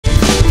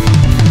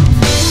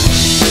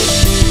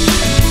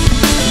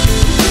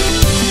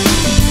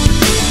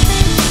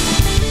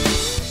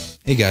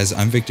Hey guys,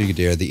 I'm Victor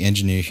Guidera, the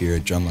engineer here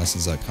at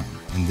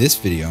drumlessons.com. In this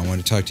video, I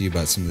want to talk to you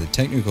about some of the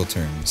technical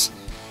terms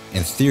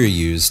and theory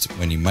used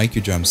when you mic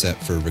your drum set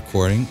for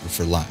recording or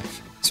for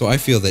live. So I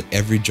feel that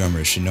every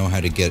drummer should know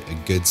how to get a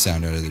good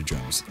sound out of their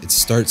drums. It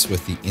starts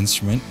with the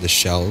instrument, the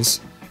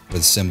shells, or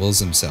the cymbals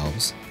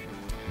themselves,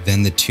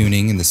 then the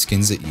tuning and the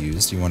skins that you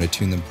used. You want to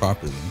tune them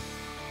properly.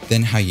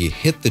 Then how you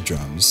hit the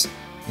drums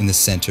in the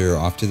center or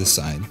off to the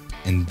side,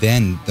 and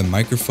then the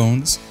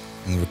microphones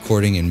and the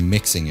recording and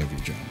mixing of your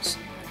drums.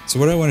 So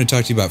what I want to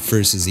talk to you about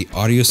first is the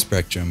audio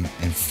spectrum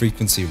and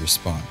frequency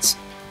response.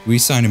 We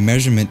assign a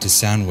measurement to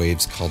sound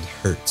waves called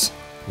hertz,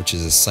 which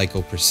is a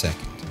cycle per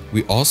second.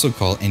 We also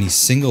call any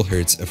single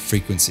hertz a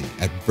frequency.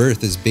 At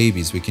birth as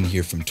babies, we can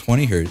hear from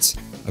 20 hertz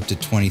up to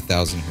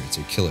 20,000 hertz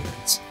or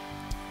kilohertz.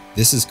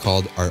 This is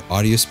called our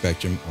audio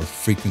spectrum or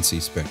frequency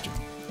spectrum.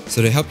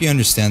 So to help you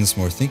understand this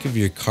more, think of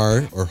your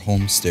car or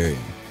home stereo.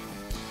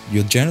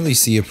 You'll generally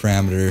see a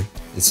parameter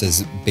that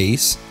says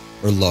bass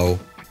or low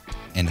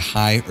and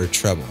high or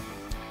treble,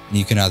 and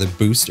you can either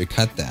boost or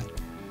cut that.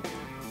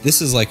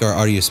 This is like our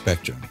audio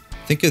spectrum.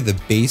 Think of the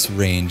bass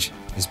range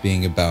as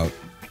being about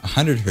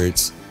 100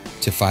 Hz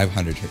to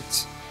 500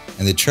 Hz,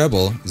 and the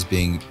treble as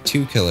being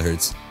 2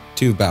 kHz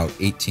to about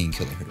 18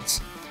 kHz.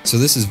 So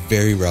this is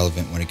very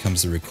relevant when it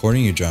comes to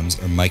recording your drums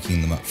or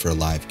miking them up for a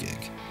live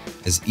gig,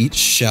 as each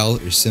shell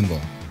or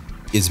cymbal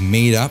is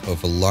made up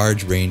of a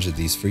large range of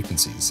these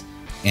frequencies,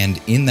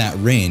 and in that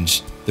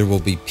range there will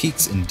be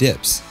peaks and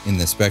dips in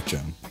the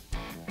spectrum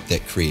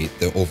that create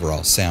the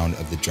overall sound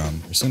of the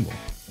drum or cymbal.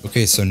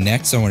 Okay, so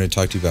next I want to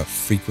talk to you about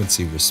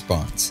frequency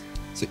response.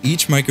 So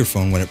each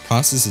microphone, when it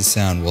processes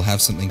sound, will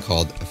have something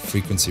called a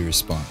frequency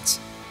response.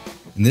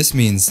 And this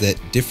means that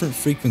different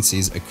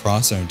frequencies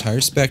across our entire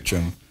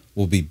spectrum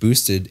will be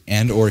boosted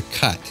and or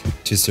cut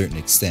to a certain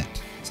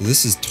extent. So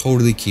this is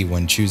totally key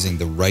when choosing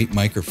the right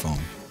microphone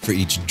for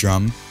each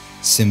drum,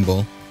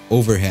 cymbal,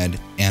 overhead,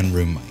 and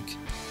room mic.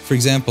 For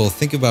example,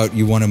 think about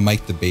you want to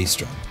mic the bass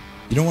drum.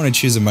 You don't want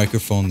to choose a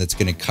microphone that's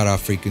going to cut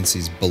off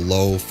frequencies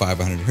below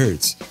 500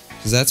 Hz,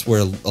 because that's where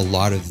a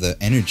lot of the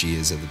energy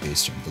is of the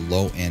bass drum, the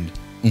low end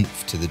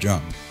oomph to the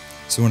drum.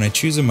 So when I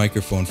choose a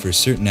microphone for a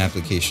certain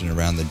application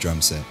around the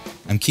drum set,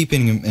 I'm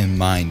keeping in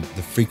mind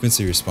the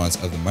frequency response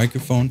of the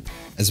microphone,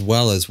 as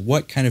well as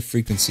what kind of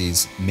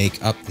frequencies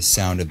make up the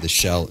sound of the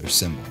shell or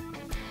cymbal.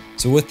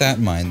 So with that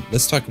in mind,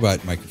 let's talk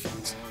about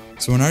microphones.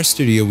 So in our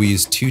studio, we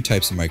use two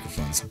types of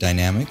microphones,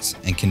 dynamics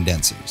and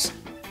condensers.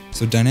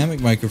 So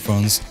dynamic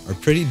microphones are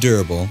pretty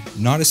durable,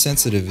 not as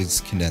sensitive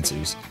as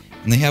condensers,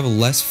 and they have a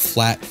less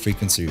flat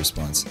frequency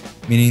response,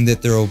 meaning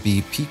that there will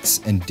be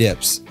peaks and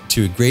dips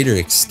to a greater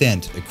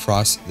extent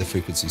across the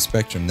frequency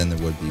spectrum than there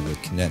would be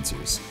with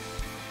condensers.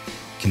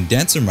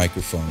 Condenser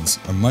microphones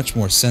are much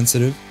more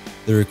sensitive.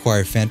 They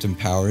require phantom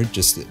power,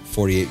 just at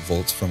 48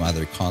 volts from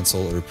either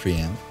console or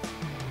preamp,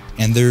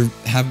 and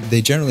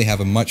they generally have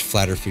a much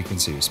flatter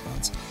frequency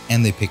response,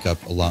 and they pick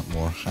up a lot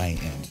more high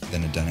end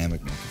than a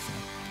dynamic microphone.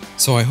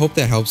 So I hope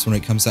that helps when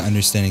it comes to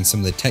understanding some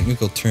of the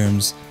technical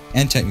terms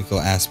and technical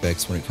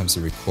aspects when it comes to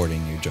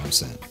recording your drum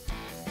set.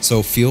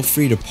 So feel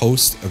free to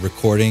post a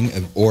recording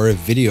or a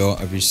video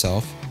of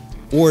yourself,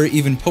 or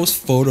even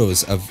post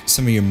photos of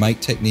some of your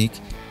mic technique,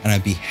 and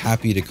I'd be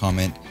happy to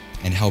comment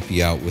and help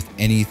you out with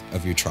any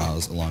of your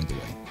trials along the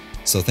way.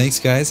 So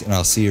thanks guys, and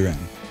I'll see you around.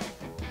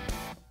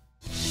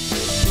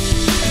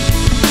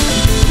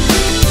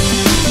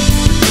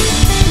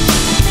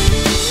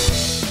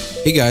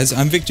 Hey guys,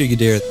 I'm Victor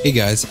Guidera.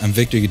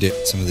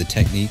 Some of the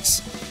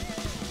techniques,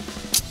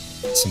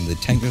 some of the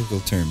technical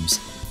terms.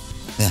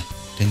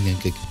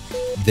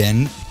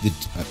 Then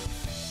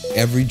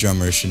every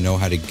drummer should know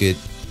how to get.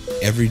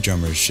 Every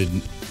drummer should,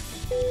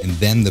 and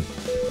then the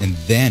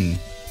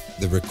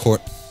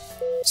record.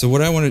 So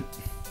what I want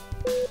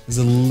to is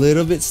a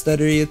little bit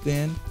stuttery at the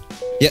end.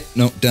 Yeah,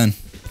 no, done.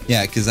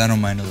 Yeah, because I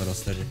don't mind a little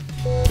stutter.